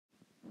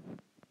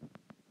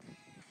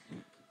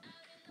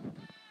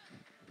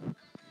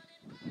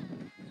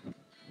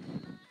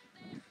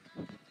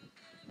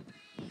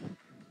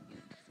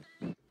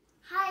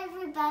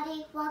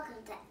everybody, welcome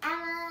to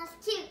Emma's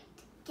Cute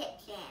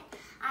Kitchen.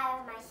 I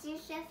have my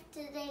sous chef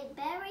today,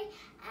 Berry,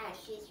 and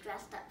she's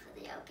dressed up for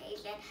the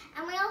occasion.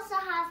 And we also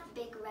have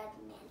Big Red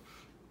Min.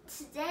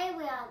 Today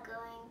we are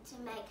going to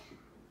make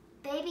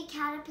baby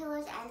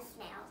caterpillars and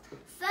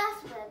snails.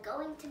 First we're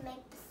going to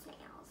make the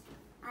snails.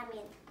 I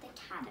mean the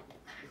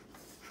caterpillars.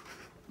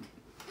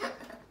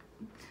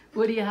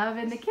 What do you have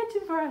in the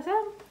kitchen for us,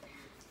 Em?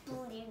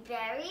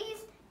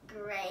 Blueberries,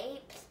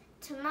 grapes,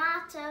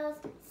 tomatoes,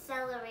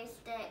 celery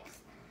sticks,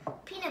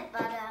 peanut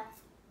butter,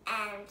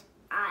 and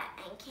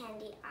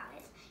candy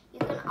eyes. You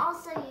can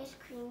also use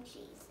cream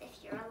cheese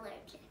if you're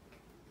allergic.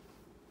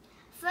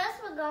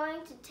 First we're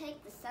going to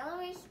take the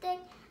celery stick.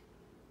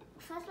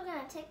 First we're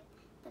going to take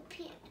the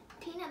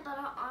peanut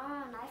butter on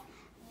our knife.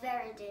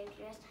 Very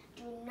dangerous.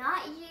 Do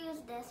not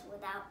use this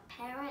without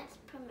parents'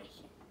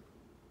 permission.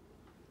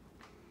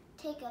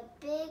 Take a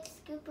big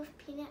scoop of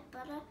peanut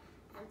butter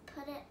and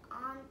put it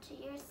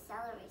onto your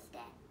celery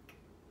stick.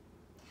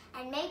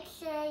 And make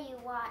sure you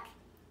watch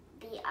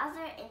the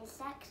other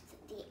insects,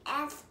 the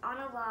ants on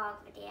a log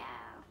video.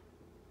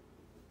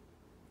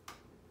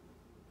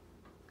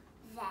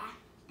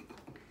 There.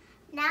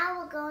 Now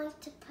we're going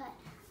to put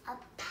a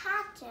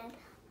pattern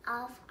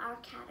of our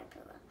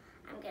caterpillar.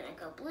 I'm going to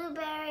go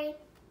blueberry,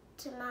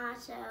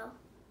 tomato,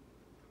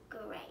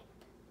 grape.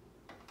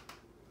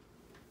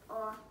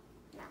 Or,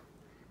 no,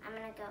 I'm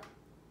going to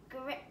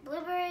go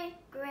blueberry,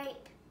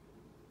 grape,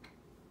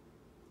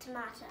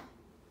 tomato.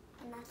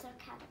 And that's our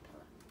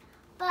caterpillar.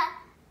 But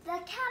the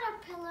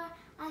caterpillar,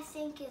 I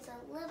think, is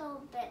a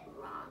little bit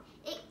wrong.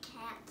 It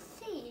can't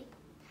see.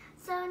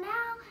 So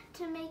now,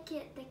 to make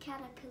it the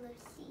caterpillar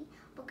see,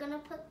 we're going to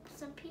put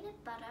some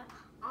peanut butter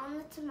on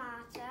the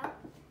tomato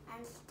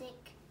and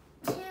stick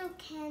 2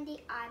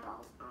 candy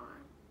eyeballs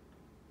on.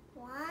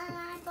 1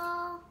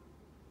 eyeball,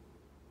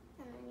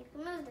 and then you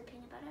can move the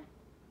peanut butter.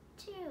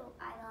 2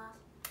 eyeballs.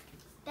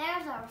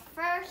 There's our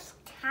first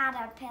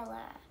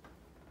caterpillar.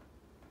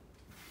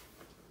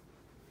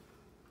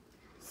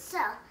 So,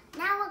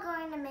 now we're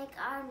going to make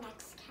our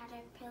next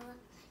caterpillar.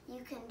 You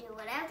can do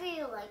whatever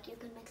you like. You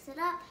can mix it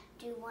up,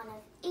 do one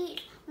of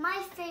each.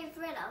 My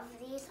favorite of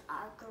these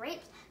are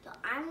grapes, so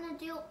I'm going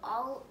to do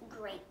all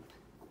grape.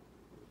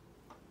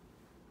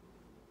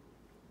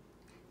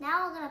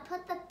 Now we're going to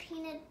put the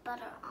peanut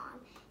butter on.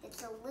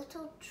 It's a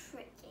little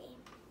tricky.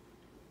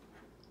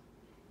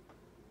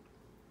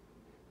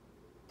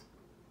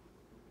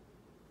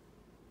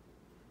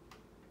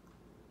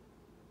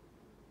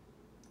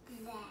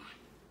 There.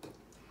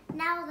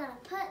 Now we're going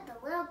to put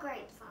the little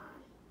grapes on.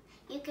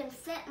 You can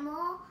fit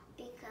more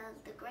because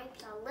the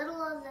grapes are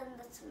littler than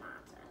the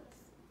tomatoes.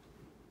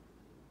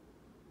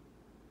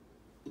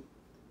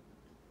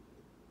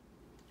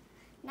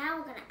 Now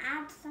we're going to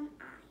add some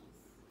eyes.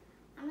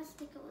 I'm going to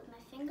stick it with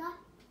my finger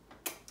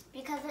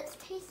because it's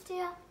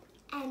tastier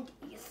and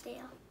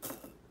easier.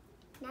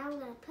 Now we're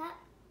going to put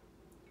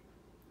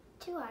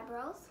 2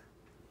 eyebrows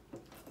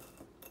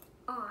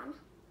on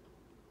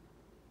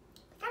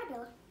the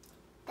caterpillar.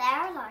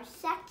 There's our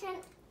second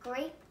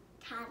grape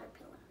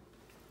caterpillar.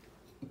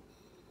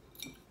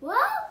 Whoa!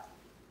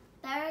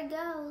 There it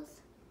goes.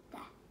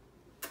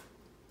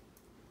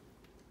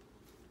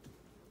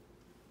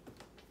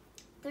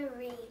 There.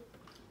 3.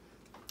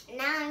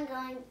 Now I'm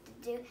going to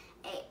do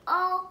a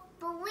all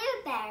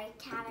blueberry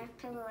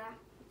caterpillar.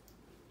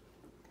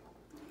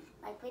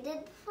 Like we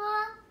did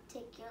before,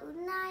 take your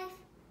knife,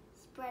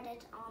 spread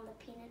it on the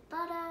peanut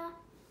butter.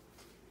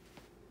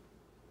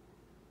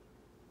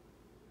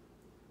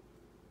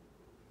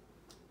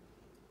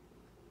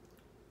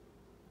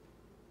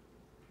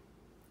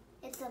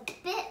 It's a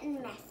bit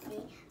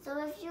messy, so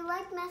if you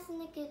like mess in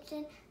the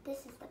kitchen, this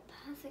is the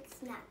perfect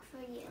snack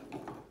for you.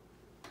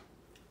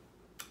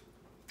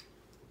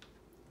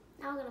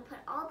 Now we're going to put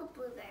all the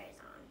blueberries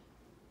on.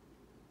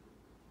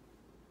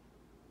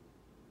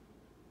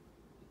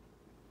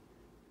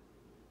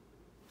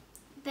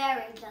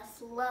 Berry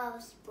just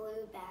loves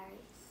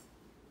blueberries.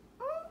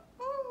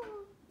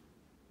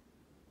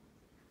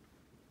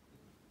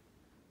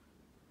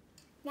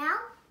 Now,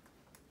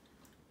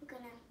 we're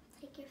going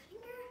to take your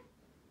finger,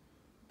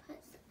 put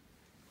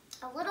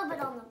a little bit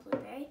on the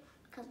blueberry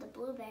because the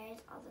blueberries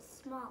are the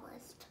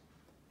smallest.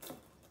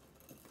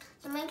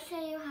 So make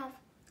sure you have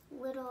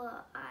little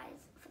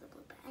eyes for the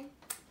blueberry.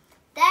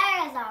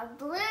 There is our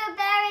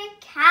blueberry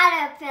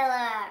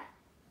caterpillar.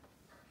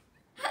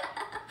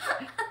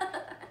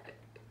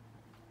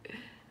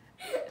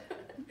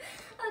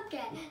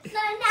 Okay, so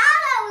now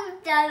that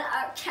we've done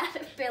our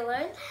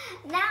caterpillars,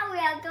 now we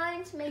are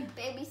going to make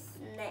baby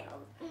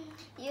snails.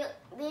 The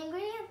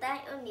ingredients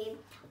that you'll need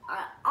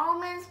are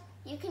almonds.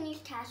 You can use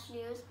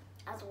cashews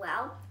as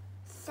well.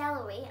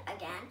 Celery,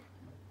 again.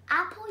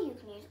 Apple, you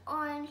can use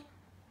orange.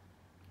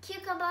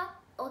 Cucumber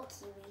or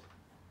kiwi.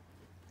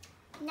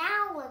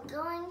 Now we're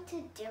going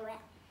to do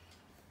it.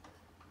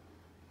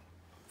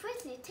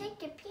 First, you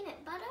take your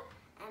peanut butter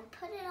and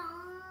put it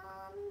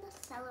on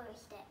the celery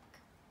stick.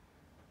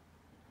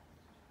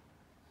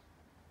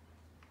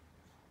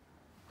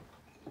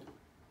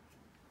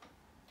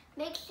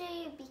 Make sure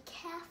you be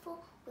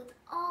careful with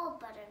all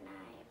butter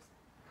knives.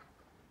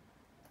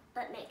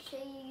 But make sure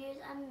you use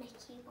a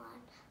Mickey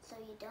one so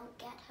you don't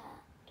get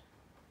hurt.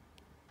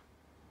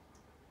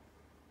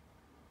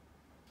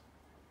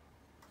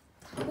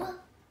 Whoa.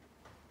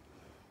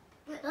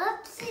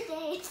 Oopsie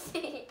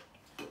daisy.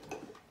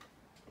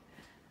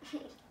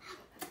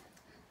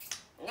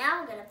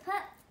 Now we're gonna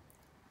put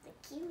the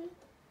kiwi.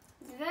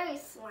 It's very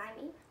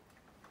slimy.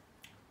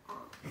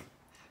 Oh.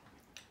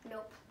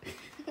 Nope.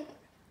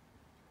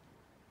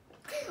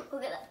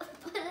 We're gonna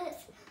put it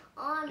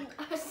on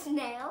our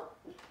snail.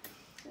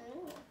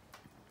 And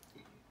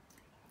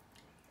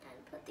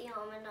put the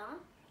almond on.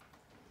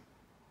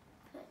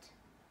 Put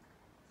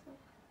some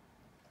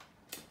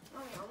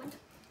on the almond.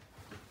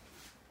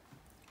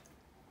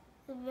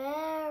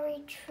 Very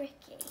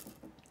tricky.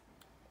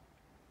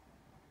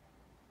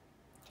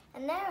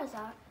 And there's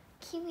our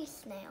kiwi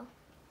snail.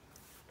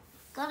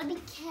 Gotta be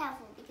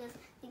careful because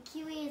the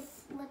kiwi is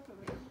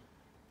slippery.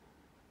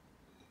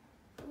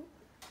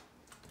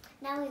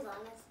 Now he's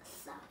on his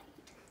side.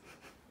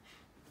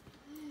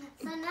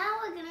 So now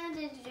we're gonna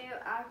do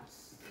our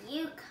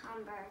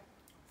cucumber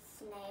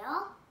snail.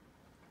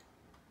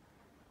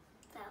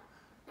 So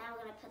now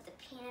we're gonna put the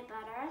peanut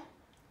butter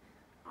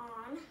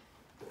on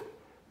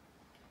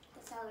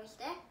the celery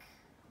stick.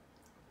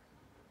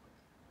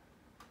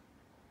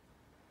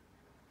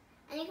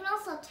 And you can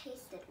also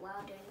taste it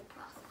while doing the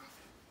process.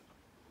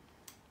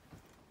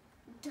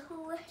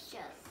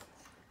 Delicious.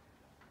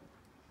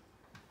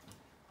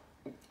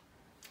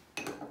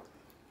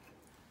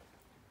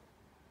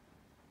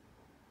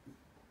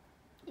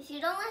 If you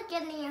don't like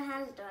getting your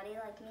hands dirty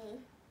like me, you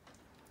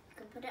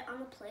can put it on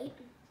the plate.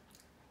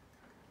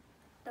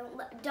 Don't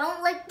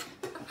like.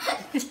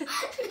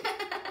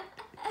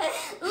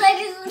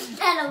 Ladies and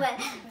gentlemen,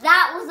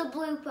 that was a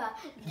blooper.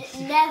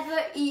 Never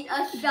eat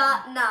a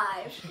sharp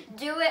knife.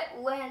 Do it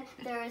when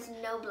there is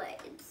no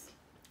blades.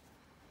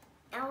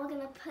 Now we're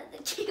gonna put the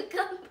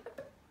cucumber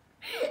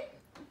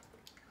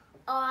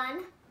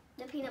on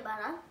the peanut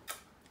butter.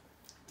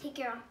 Take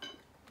your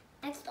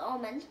next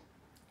almond.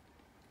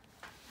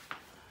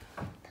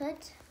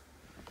 Put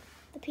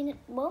the peanut,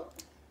 whoa,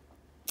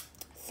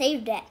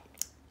 saved it.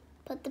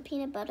 Put the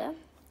peanut butter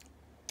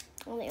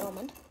on the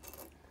almond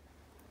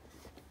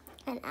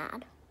and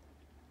add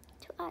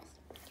to ours.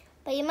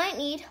 But you might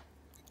need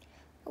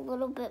a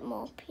little bit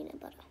more peanut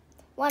butter.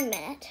 1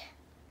 minute.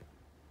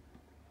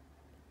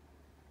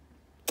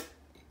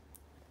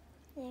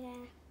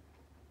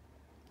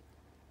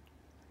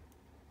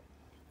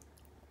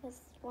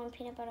 There's one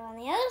peanut butter on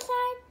the other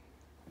side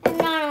and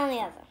none on the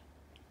other.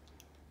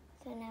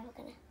 So now we're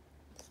gonna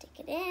stick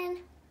it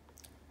in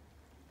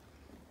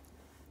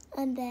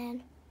and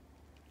then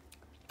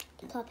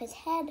pop his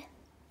head.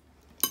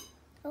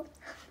 Oh.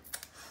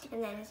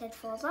 And then his head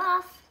falls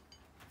off.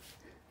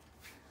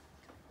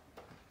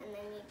 And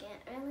then you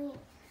get really...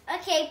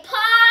 Okay,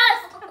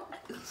 pause!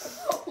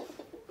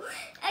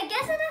 I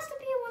guess it has to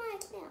be a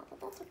one-eyed snail, but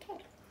that's okay.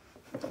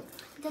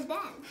 Because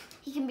then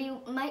he can be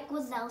Mike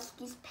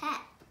Wazowski's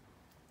pet.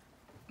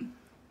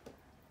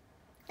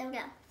 There we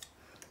go.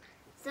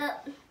 So...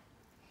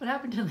 What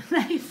happened to the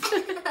knife?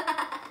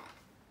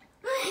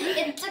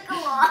 It took a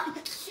lot.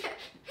 It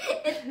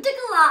took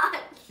a lot.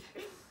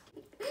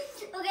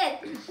 Okay.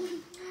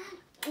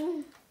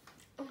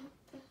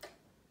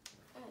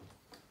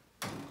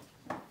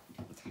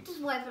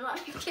 Just wipe it on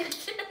your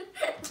kitchen.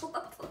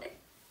 Lovely.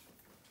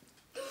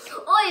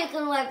 Or you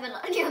can wipe it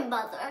on your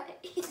mother.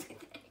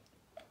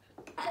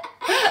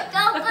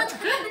 Don't put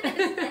that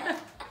in there.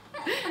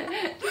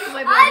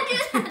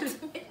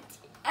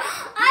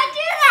 I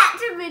do that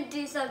to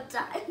Minty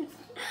sometimes.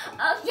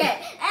 Okay,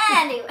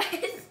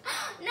 anyways.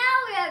 Now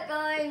we are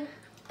going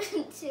to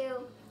put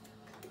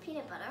the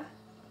peanut butter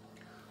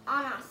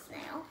on our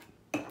snail.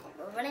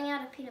 We're running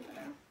out of peanut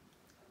butter.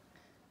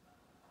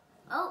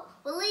 Oh,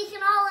 we're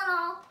leaking all in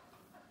all.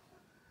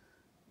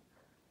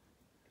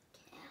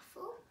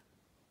 Careful.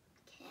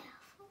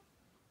 Careful.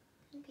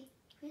 And be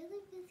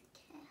really, really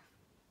careful.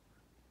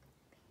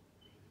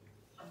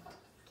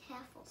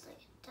 Careful so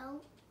you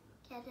don't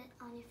get it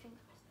on your fingers.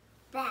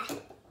 There.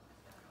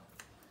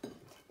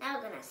 Now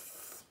we're going to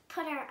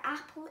put our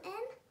apple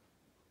in.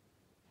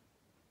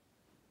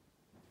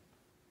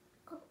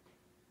 Oh.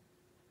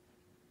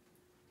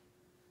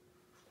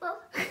 Whoa.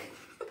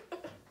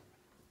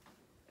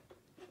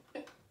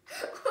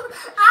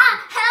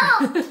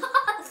 Help!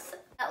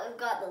 Now we've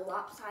got the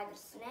lopsided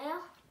snail.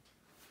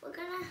 We're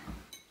gonna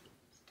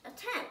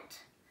attempt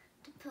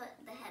to put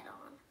the head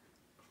on.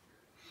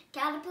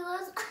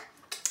 Caterpillars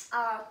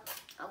are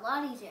a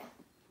lot easier.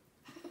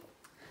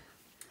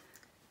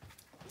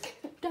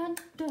 Dun,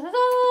 da, da, da.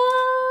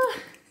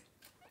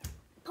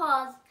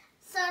 Pause.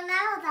 So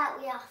now that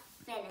we are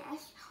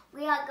finished,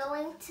 we are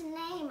going to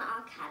name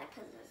our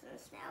caterpillars and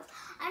snails.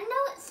 I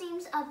know it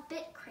seems a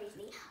bit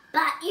crazy,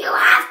 but you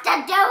have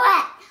to do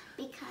it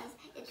because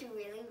it's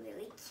really,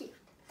 really cute.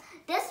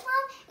 This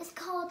one is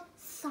called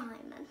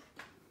Simon.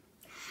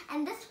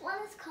 And this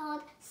one is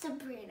called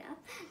Sabrina.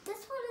 This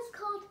one is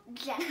called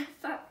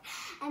Jennifer.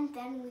 And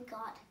then we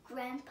got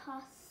Grandpa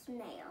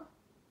Snail.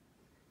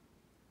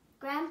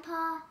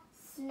 Grandpa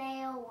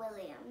Snail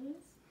Williams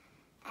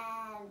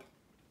and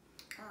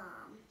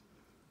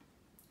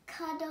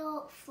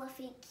Cuddle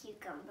Fluffy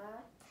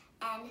Cucumber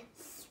and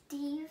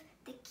Steve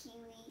the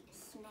Kiwi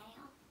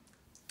Snail.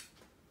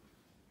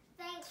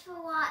 Thanks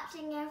for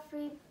watching,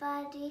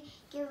 everybody.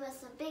 Give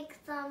us a big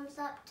thumbs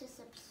up to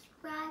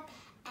subscribe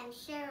and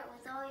share it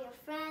with all your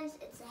friends.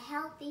 It's a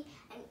healthy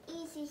and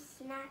easy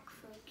snack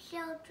for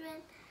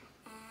children.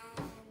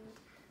 And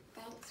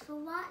thanks for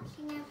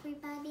watching,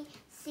 everybody.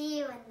 See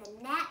you in the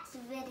next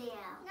video.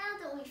 Now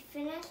that we've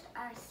finished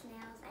our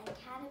snails and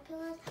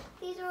caterpillars,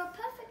 these are a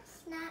perfect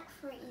snack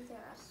for either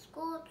a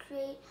school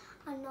treat,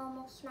 a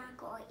normal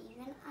snack, or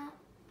even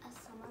a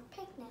summer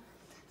picnic.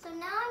 So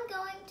now I'm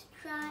going to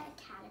try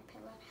a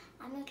caterpillar.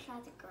 I'm going to try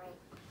the grape.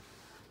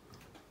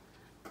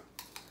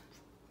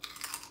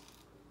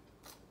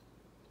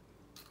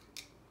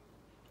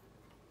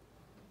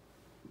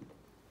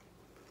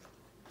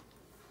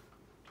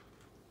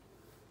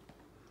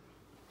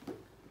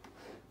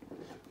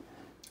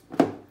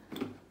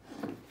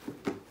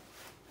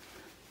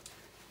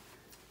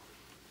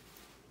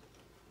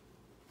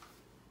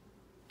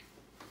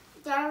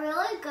 They're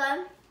really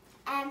good,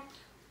 and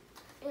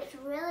it's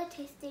really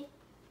tasty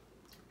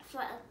for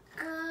a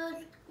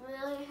good,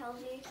 really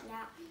healthy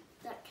snack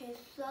that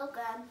tastes so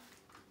good.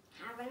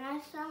 Have a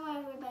nice summer,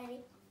 everybody.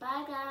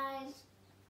 Bye, guys.